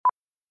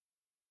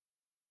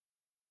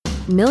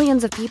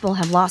Millions of people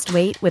have lost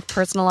weight with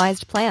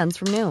personalized plans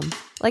from Noom.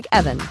 Like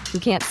Evan, who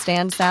can't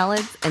stand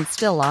salads and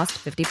still lost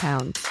 50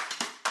 pounds.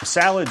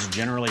 Salads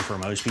generally for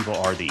most people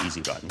are the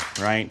easy button,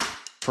 right?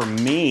 For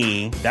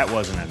me, that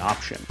wasn't an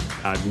option.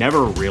 I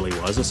never really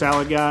was a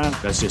salad guy.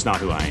 That's just not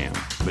who I am.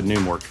 But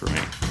Noom worked for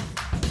me.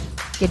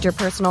 Get your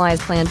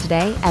personalized plan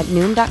today at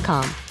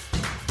Noom.com.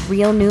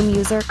 Real Noom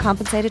user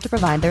compensated to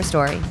provide their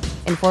story.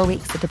 In 4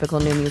 weeks, the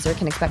typical Noom user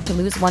can expect to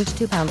lose 1 to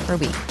 2 pounds per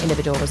week.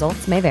 Individual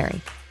results may vary.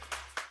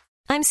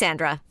 I'm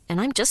Sandra, and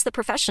I'm just the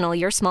professional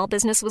your small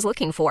business was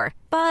looking for.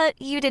 But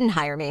you didn't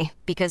hire me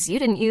because you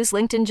didn't use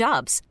LinkedIn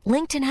Jobs.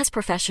 LinkedIn has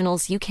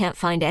professionals you can't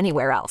find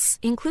anywhere else,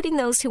 including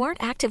those who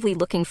aren't actively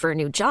looking for a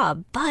new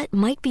job, but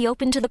might be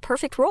open to the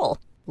perfect role,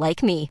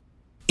 like me.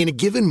 In a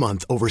given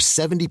month, over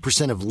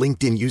 70% of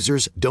LinkedIn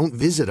users don't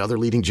visit other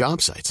leading job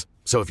sites.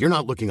 So if you're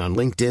not looking on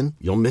LinkedIn,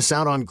 you'll miss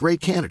out on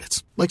great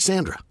candidates like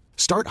Sandra.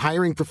 Start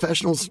hiring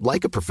professionals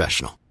like a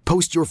professional.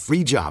 Post your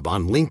free job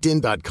on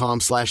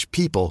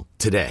linkedin.com/people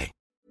today.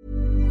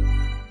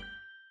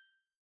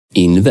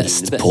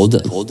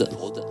 Investpodden.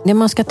 Det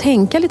man ska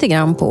tänka lite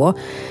grann på,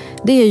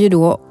 det är ju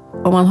då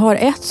om man har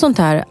ett sånt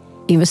här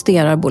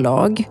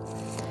investerarbolag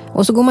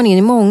och så går man in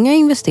i många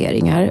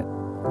investeringar.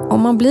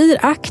 Om man blir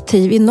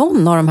aktiv i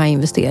någon av de här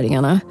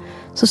investeringarna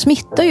så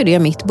smittar ju det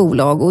mitt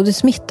bolag, och det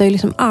smittar ju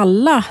liksom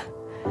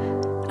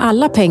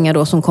alla pengar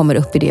då som kommer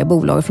upp i det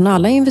bolaget från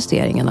alla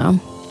investeringarna.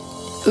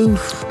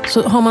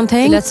 Så har man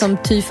tänkt... Det lät som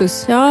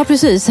tyfus. Ja,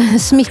 precis. Det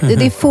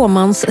är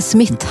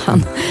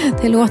fåmanssmittan.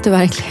 Det låter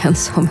verkligen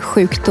som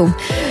sjukdom.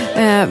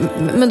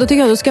 Men då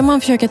tycker jag, då ska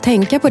man försöka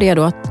tänka på det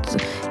då, att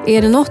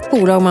är det något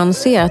bolag man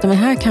ser att men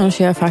här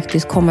kanske jag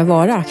faktiskt kommer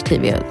vara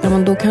aktiv i,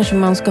 men då kanske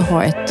man ska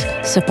ha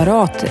ett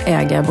separat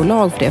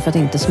ägarbolag för det, för att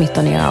inte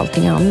smitta ner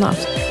allting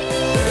annat.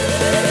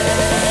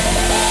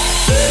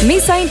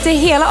 Missa inte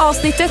hela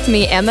avsnittet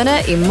med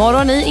ämne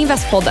imorgon i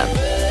Investpodden.